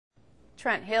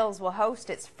Trent Hills will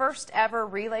host its first ever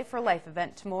Relay for Life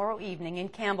event tomorrow evening in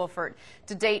Campbellford.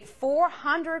 To date,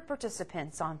 400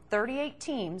 participants on 38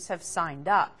 teams have signed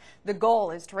up. The goal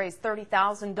is to raise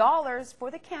 $30,000 for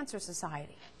the Cancer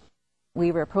Society.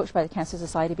 We were approached by the Cancer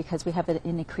Society because we have an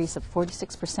increase of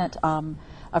 46%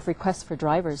 of requests for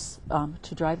drivers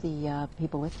to drive the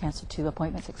people with cancer to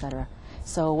appointments, etc.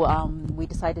 So we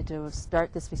decided to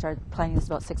start this. We started planning this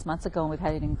about 6 months ago, and we've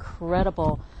had an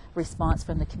incredible response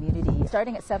from the community.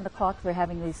 Starting at 7 o'clock, we're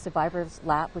having the Survivors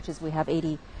Lap, which is we have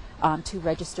 82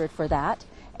 registered for that,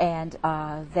 and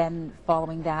then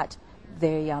following that,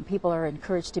 the people are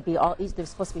encouraged to be there's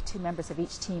supposed to be 2 members of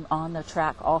each team on the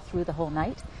track all through the whole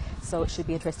night, so it should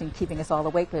be interesting keeping us all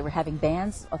awake. We're having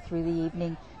bands through the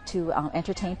evening to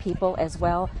entertain people as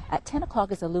well. At 10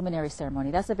 o'clock is a luminary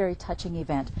ceremony. That's a very touching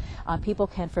event. People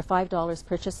can, for $5,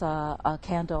 purchase a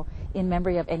candle in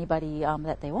memory of anybody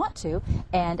that they want to,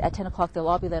 and at 10 o'clock they'll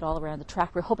all be lit all around the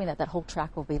track. We're hoping that that whole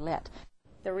track will be lit.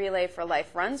 The Relay for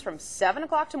Life runs from 7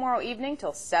 o'clock tomorrow evening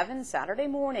till 7 Saturday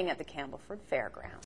morning at the Campbellford Fairgrounds.